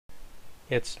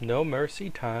It's no mercy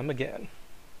time again,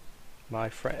 my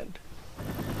friend. To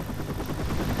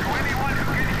anyone who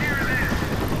can hear this,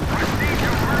 proceed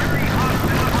to Mercy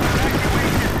Hospital for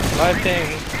evacuation. My thing.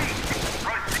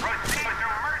 Proceed to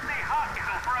Mercy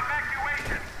Hospital for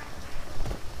evacuation.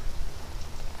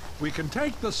 We can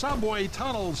take the subway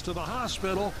tunnels to the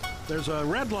hospital. There's a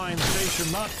red line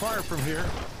station not far from here.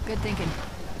 Good thinking.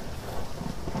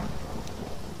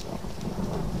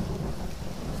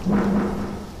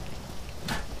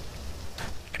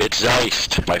 It's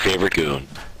Zeist, my favorite goon.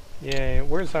 Yay,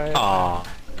 where's I? Aw.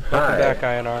 Welcome back,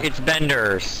 INR. It's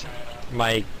Benders.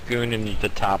 My goon in the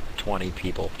top 20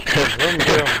 people.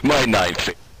 My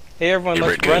ninth. Hey everyone,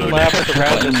 let's Favorite run goon. laps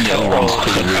around this central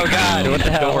Oh god, what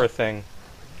the hell? door thing.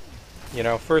 You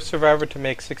know, first survivor to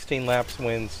make 16 laps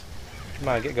wins. Come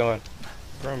on, get going.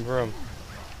 Vroom vroom.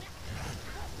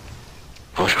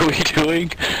 What are we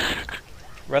doing?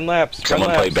 Run laps, Someone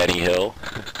run play laps. Benny Hill.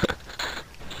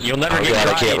 You'll never Oh, get God,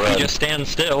 I dry can't if run. you just stand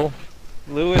still.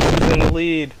 Lewis is in the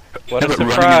lead. What a Running in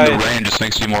the surprise. rain just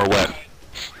makes me more wet.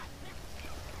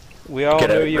 We all Get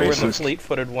knew out, you were the racist.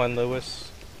 fleet-footed one,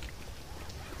 Lewis.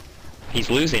 He's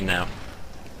losing now.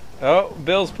 Oh,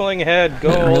 Bill's pulling ahead. Go,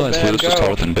 I didn't old realize man, Lewis was taller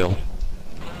go. than Bill.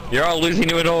 You're all losing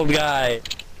to an old guy.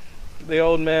 The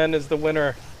old man is the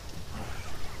winner.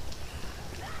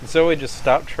 Zoe just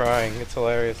stopped trying. It's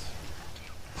hilarious.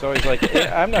 Zoe's like,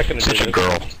 I'm not going to do Such a this.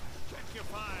 girl.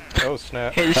 Oh,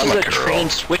 snap. Hey, this I'm is a a girl. train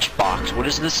switch box. What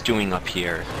is this doing up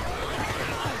here?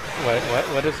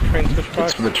 What is the train switch It's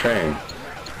box? for the train.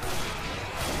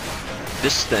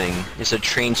 This thing is a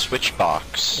train switch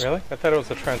box. Really? I thought it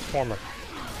was a transformer.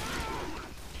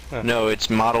 No, its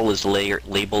model is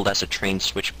labeled as a train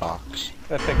switch box.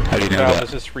 I think How do you know Valve that?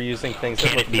 is just reusing things that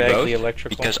Can look it be vaguely both?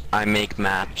 electrical. Because I make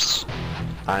maps.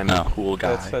 I'm Oh. a cool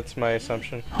guy. That's my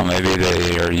assumption. Well, maybe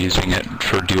they are using it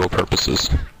for dual purposes.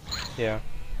 Yeah.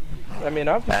 I mean,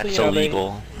 obviously, That's you know,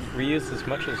 illegal. they reuse as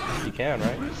much as you can,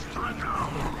 right?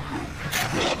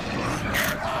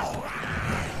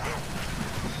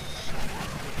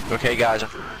 Okay, guys.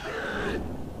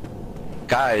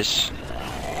 Guys,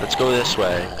 let's go this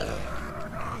way.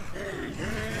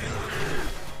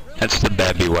 That's the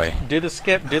Babby way. Do the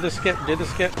skip, do the skip, do the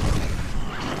skip.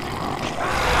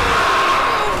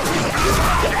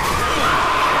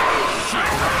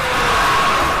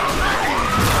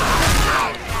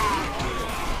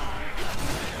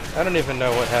 I don't even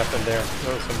know what happened there.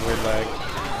 There was some weird lag.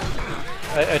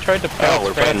 I tried to pass Oh,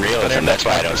 we're playing Francis, but I realism. ended That's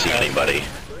up why I don't see passing anybody.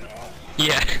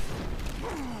 Yeah.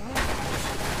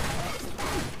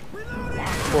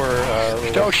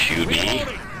 Poor, Don't shoot me.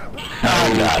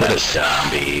 I'm not a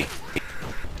zombie.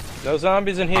 no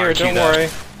zombies in here, Aren't you don't though? worry.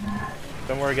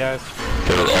 Don't worry, guys.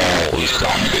 They're all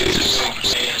zombies.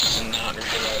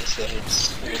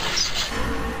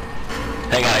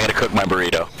 Hang on, I gotta cook my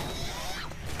burrito.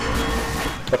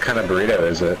 What kind of burrito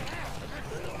is it?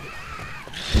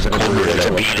 Is it a burrito It's a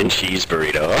that bean looks and cheese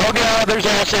burrito. Oh god, there's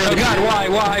acid! Oh god,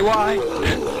 why?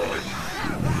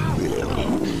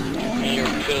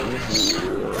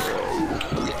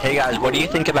 Hey guys, what do you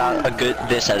think about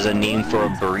this as a name for a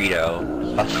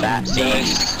burrito? A fat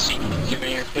beast?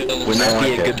 Wouldn't that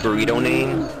be a good burrito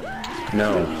name?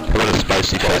 No. How about a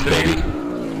spicy fat baby?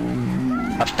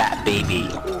 A fat baby.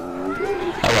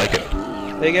 I like it.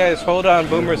 Hey guys, hold on,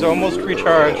 Boomer's almost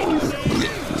recharged.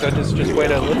 So just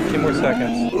wait a little few more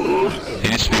seconds. It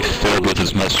needs to be filled with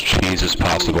as much cheese as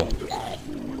possible.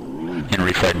 And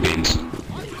refried beans.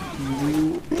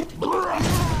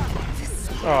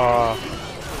 Aw,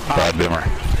 Bad Boomer.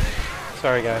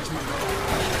 sorry guys.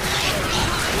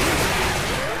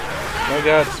 Oh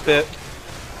god, spit.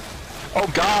 Oh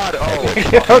god, oh!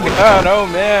 Oh god, oh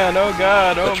man, oh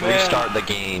god, oh Let's man. restart the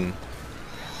game.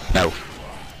 No.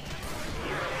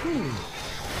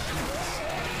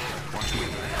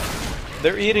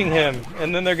 They're eating him,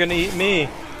 and then they're gonna eat me.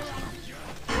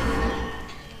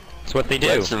 That's what they do.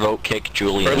 Let's vote kick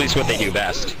Julian. Or at least what they do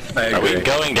best. I Are we agree.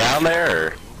 going down there,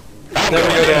 or? I'm Never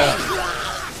going go down.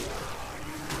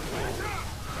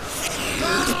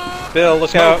 Bill,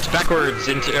 look out. Smoked backwards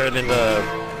into the...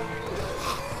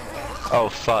 Oh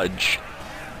fudge.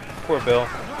 Poor Bill.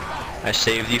 I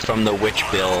saved you from the witch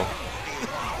bill.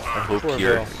 I hope Poor you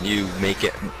Bill.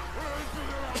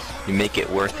 make it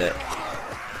worth it.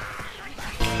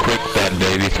 Quick, bad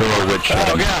baby, throw a witch at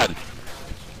Oh him. god!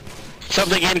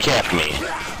 Something incapped me.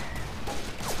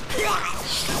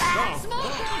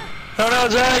 Oh no,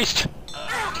 it's iced!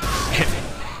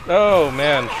 Oh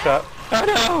man, shot. Oh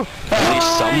no! At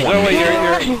least someone. Zoe,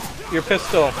 made it. your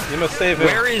pistol. You must save him.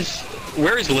 Where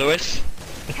is Lewis?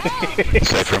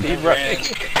 Safe room. Speed running.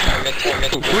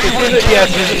 Yes,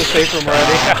 he's in the safe room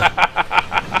already.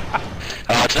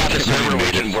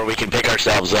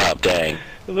 ourselves up, dang.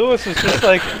 Lewis is just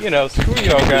like, you know, screw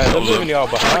y'all guys, I'm leaving y'all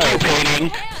behind.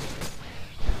 Painting.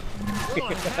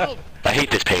 I hate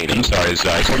this painting. I'm sorry,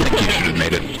 Zach. I think you should have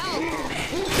made it.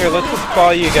 Here, let's just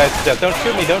follow you guys to death. Don't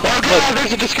shoot me, don't Oh god, look.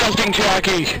 there's a disgusting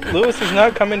Jackie! Lewis is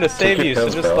not coming to save your you, so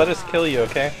pills, just bro. let us kill you,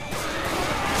 okay?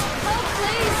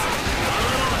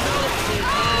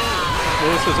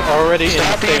 Lewis is already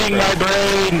Stop in the eating my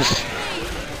brains!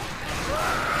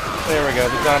 There we go,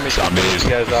 the zombies will Zombies. finish you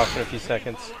guys off in a few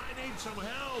seconds.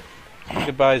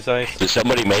 Goodbye, Zeiss. Did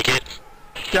somebody make it?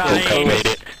 Dying. Okay, made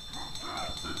it.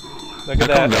 Look How at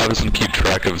come that. God doesn't keep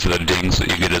track of the dings that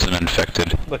you get as an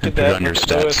infected? Look and at put it that. on your Look at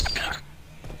stats.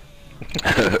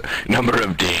 Lewis. Number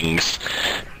of dings.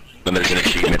 Then there's an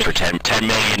achievement for 10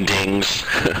 million dings.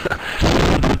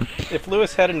 If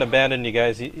Lewis hadn't abandoned you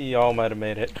guys, you all might have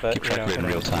made it, but, Keep you track know. of it in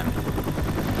real whatever.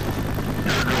 time.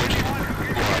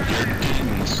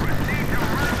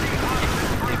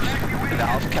 If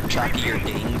Valve kept track of your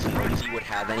dings, nobody would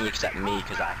have any except me,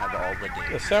 because I have all the The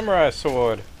dings. samurai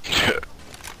sword.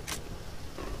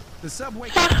 The subway.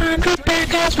 100 bad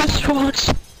guys with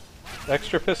swords.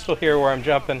 Extra pistol here where I'm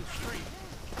jumping.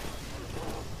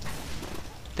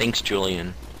 Thanks,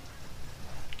 Julian.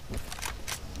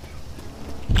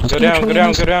 Go down, go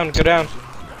down, go down, go down.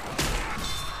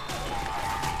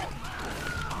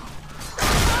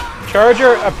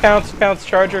 Charger, a pounce, pounce,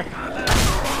 charger.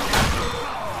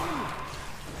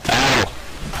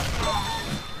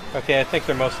 Okay, I think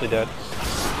they're mostly dead.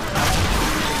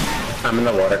 I'm in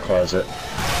the water closet.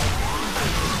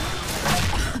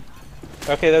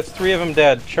 Okay, that's 3 of them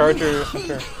dead. Charger,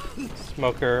 Hunter,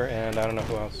 Smoker, and I don't know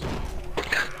who else.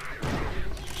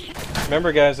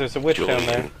 Remember, guys, there's a witch down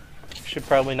there. You should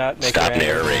probably not make Stop her angry.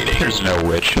 narrating. There's no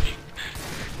witch.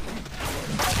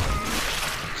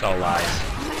 It's all lies.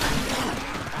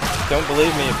 Don't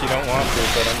believe me if you don't want to,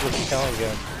 but I'm just telling you.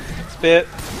 Spit.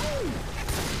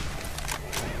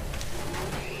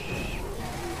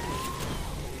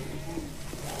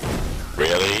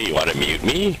 Really? You want to mute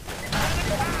me?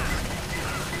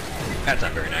 That's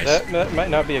not very nice. That might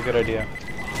not be a good idea.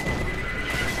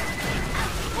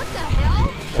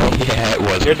 Yeah, it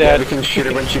was. You're dead. We can shoot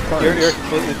her when she climbs. You're no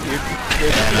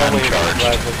I'm way charged.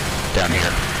 alive. Down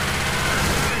here.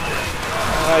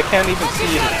 I can't even see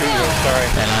you to shoot you, I'm sorry.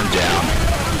 And I'm down.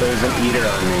 There's an eater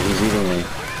on me. He's eating me.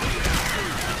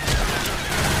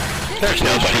 There's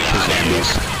nobody The on zombies.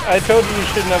 I told you you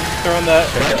shouldn't have thrown that.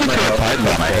 Why did you fight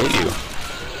them? I hate you.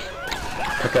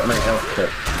 Pick up my health kit.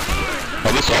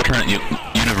 Well, this alternate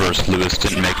universe, Lewis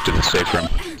didn't make it to the safe room.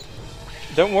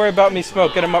 Don't worry about me,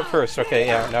 Smoke. Get him up first. Okay,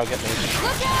 yeah, now get me.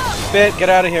 Spit, get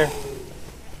out of here.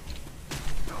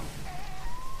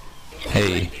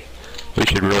 Hey, we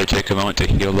should really take a moment to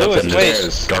heal up Lewis, in wait.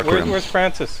 this dark Where's room.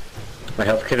 Francis? My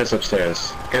health kit is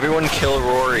upstairs. Everyone kill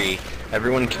Rory.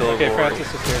 Everyone kill Okay, Rory. Francis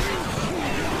is here.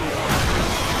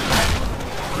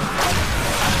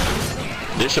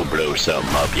 This'll blow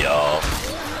something up, y'all.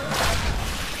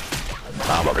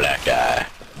 I'm a black guy.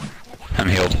 I'm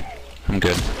healed. I'm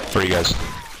good. Where are you guys?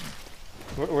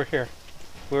 We're here.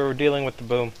 We're dealing with the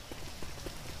boom.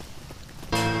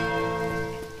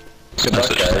 There's Good no luck,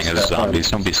 such guys. thing as Have fun.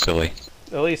 zombies. Don't be silly.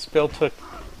 At least Bill took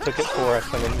it for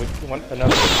us. I mean,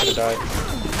 another one could have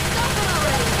died.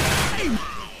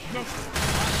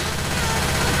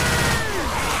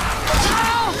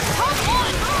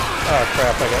 Oh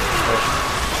crap! I got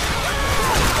pushed.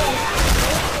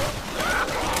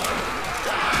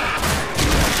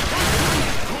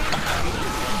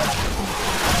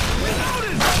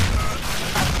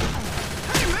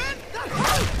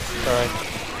 Sorry.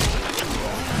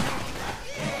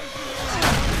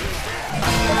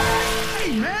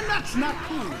 Hey, man, that's not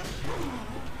cool.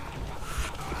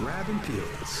 Grabbing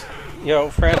pills. Yo,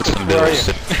 Francis, where are you?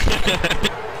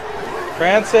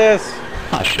 Francis!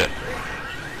 Ah, shit.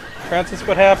 Francis,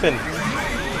 what happened?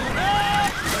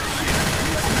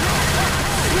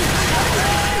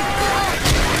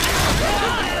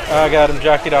 Oh, I got him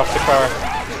jockeyed off the car.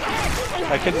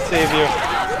 I couldn't save you.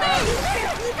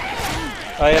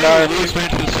 INR,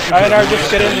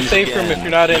 just get in the safe room if you're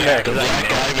not in there.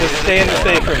 Just stay in the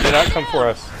safe room. Do not come for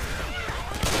us.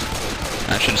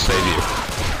 That should save you.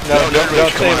 No, don't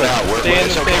save Come on out. us. We're Stay in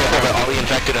the okay. safe room. All the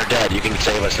infected are dead. You can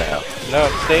save us now.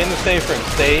 No, stay in the safe room.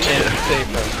 Stay in the safe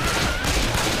room.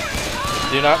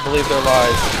 Do not believe their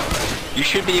lies. You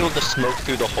should be able to smoke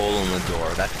through the hole in the door.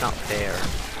 That's not fair.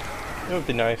 It would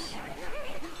be nice.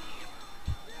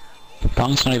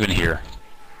 Bong's not even here.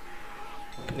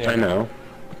 Yeah. I know.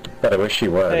 But I wish he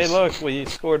was. Hey, look, we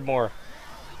scored more.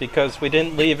 Because we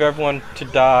didn't leave everyone to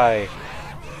die.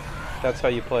 That's how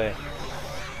you play.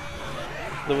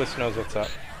 Lewis knows what's up.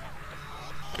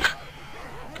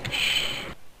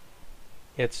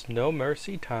 It's no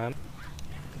mercy time.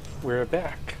 We're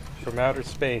back from outer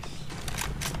space.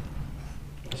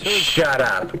 Shut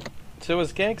up. So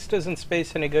is Gangstas in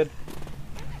space any good?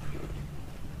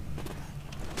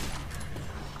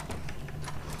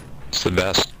 It's the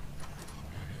best.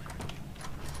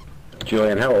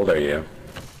 Julian, how old are you?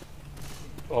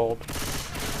 Old.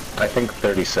 I think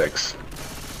 36.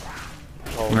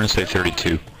 I'm gonna say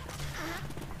 32.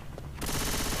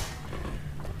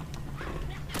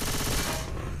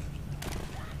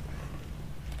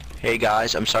 Hey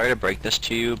guys, I'm sorry to break this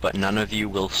to you, but none of you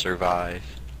will survive.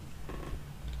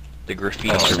 The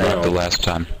graffiti I survived said, the last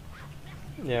time.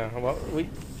 Yeah, well,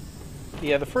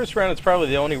 yeah, the first round is probably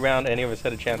the only round any of us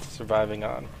had a chance of surviving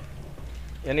on.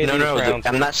 Any of no, these no, rounds...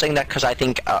 I'm not saying that because I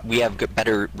think we have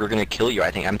we're gonna kill you.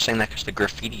 I think I'm saying that because the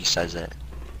graffiti says it.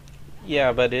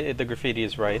 Yeah, but the graffiti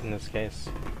is right in this case.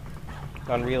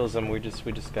 On realism, we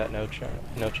just got no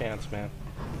chance, man.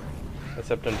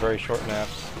 Except in very short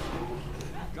maps.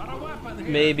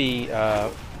 Maybe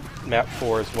map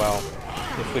 4 as well,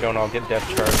 if we don't all get depth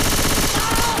charged.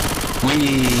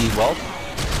 Well.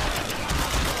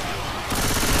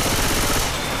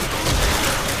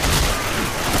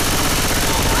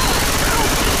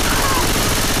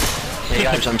 Hey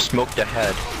guys, I'm smoked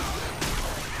ahead.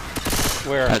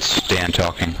 Where? That's Stan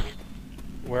talking.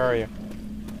 Where are you?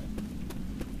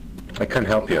 I couldn't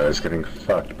help you, I was getting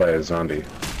fucked by a zombie.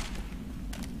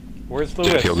 Where's Did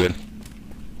Lewis? it feel good?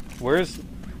 Where's...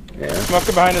 Yeah?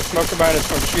 Smoker behind us from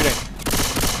shooting.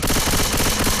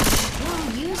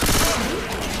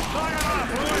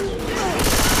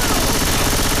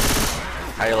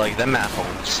 How you like them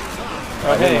apples?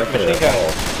 Oh, hey, like it machine at gun.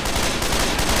 all.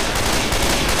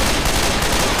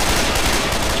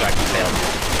 Jack failed.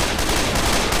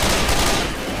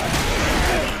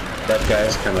 That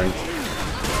guy's coming.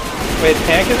 Wait,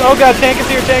 tank is... Oh god, tank is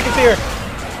here, tank is here!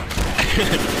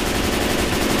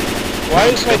 Why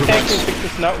is my tank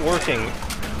just not working?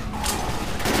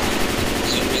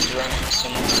 Somebody's running,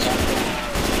 someone stop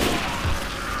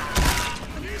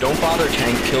it. Don't bother,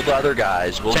 tank. Kill the other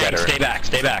guys. We'll Tank, get her. stay back,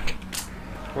 stay back.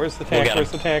 Where's the tank? get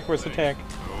Where's him. the tank? Where's the tank?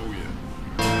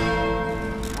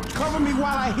 Cover me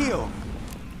while I heal.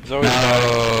 Zoe's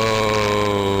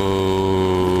dying.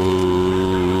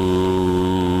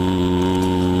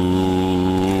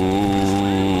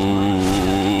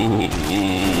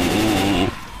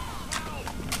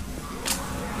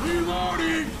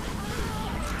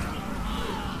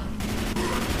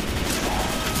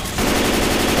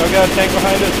 Oh god, tank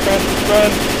behind us, Francis,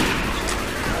 run!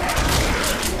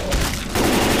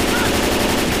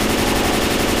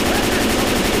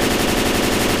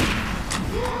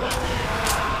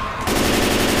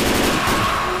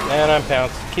 And I'm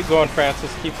pounced. Keep going,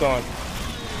 Francis, keep going.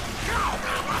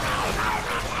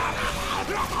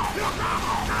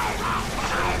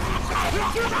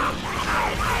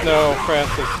 No,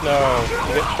 Francis, no.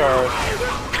 You get charged.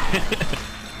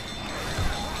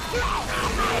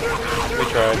 We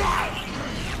tried.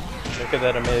 Look at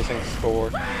that amazing score.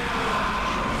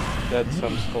 That's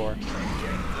some score.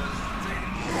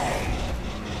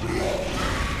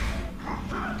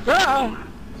 Ah!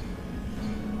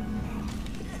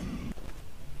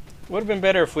 Would have been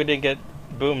better if we did get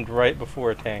boomed right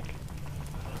before a tank.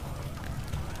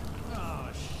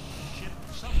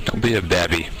 Don't be a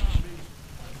babby.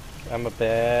 I'm a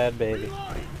bad baby.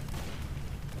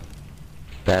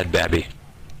 Bad babby.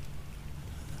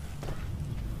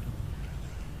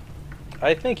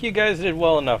 I think you guys did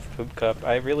well enough, Poop Cup.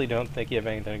 I really don't think you have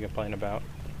anything to complain about.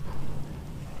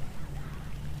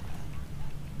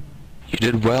 You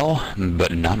did well,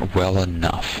 but not well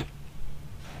enough.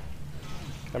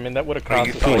 I mean, that would have Are cost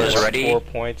you us fellas like, ready? 4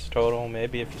 points total,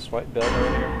 maybe if you swipe Bill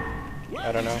earlier.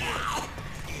 I don't know.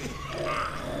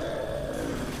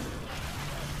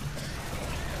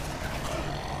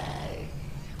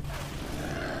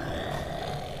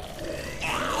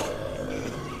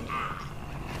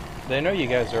 They know you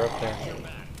guys are up there.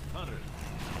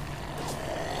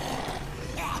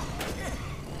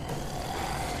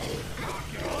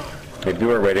 Maybe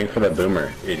we're waiting for the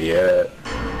boomer, idiot.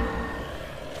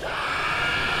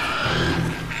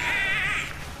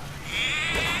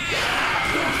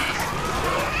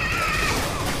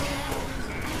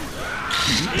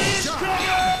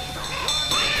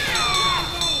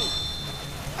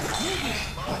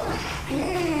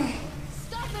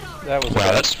 That was Wow,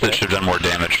 bad that spit shit. should have done more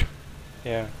damage.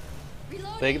 Yeah.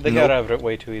 They got out of it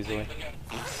way too easily.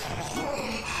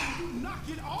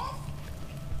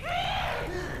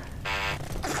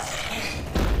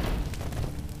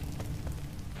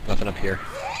 Nothing up here.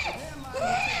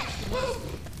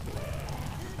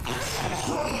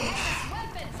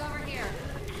 Weapons over here.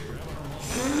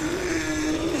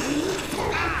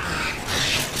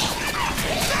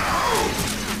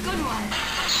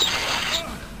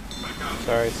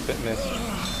 Sorry, spit missed. If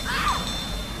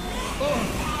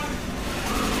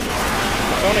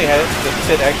only had the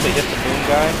spit actually hit the moon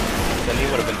guy, then he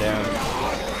would have been down.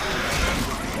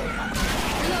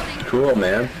 Cool,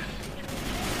 man.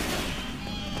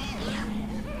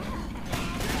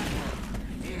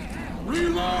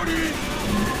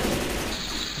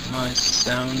 My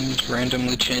sound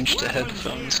randomly changed to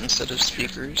headphones instead of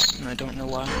speakers, and I don't know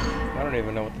why. I don't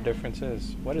even know what the difference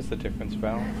is. What is the difference,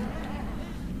 Val?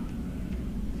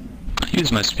 I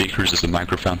use my speakers as a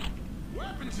microphone.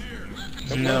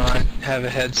 No, I have a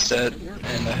headset,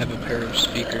 and I have a pair of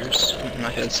speakers. My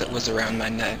headset was around my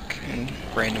neck, and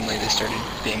randomly they started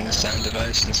being the sound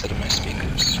device instead of my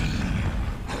speakers.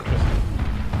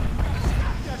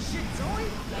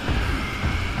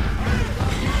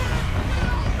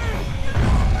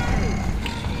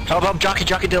 Help, help, jockey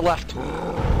to the left.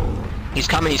 He's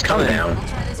coming, he's coming. Down.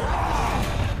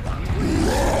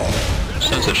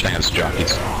 There's no such thing as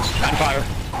jockeys. On fire.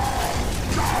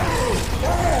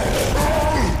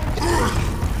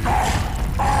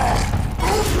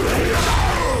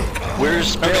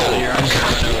 Where's Bill? You're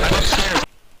on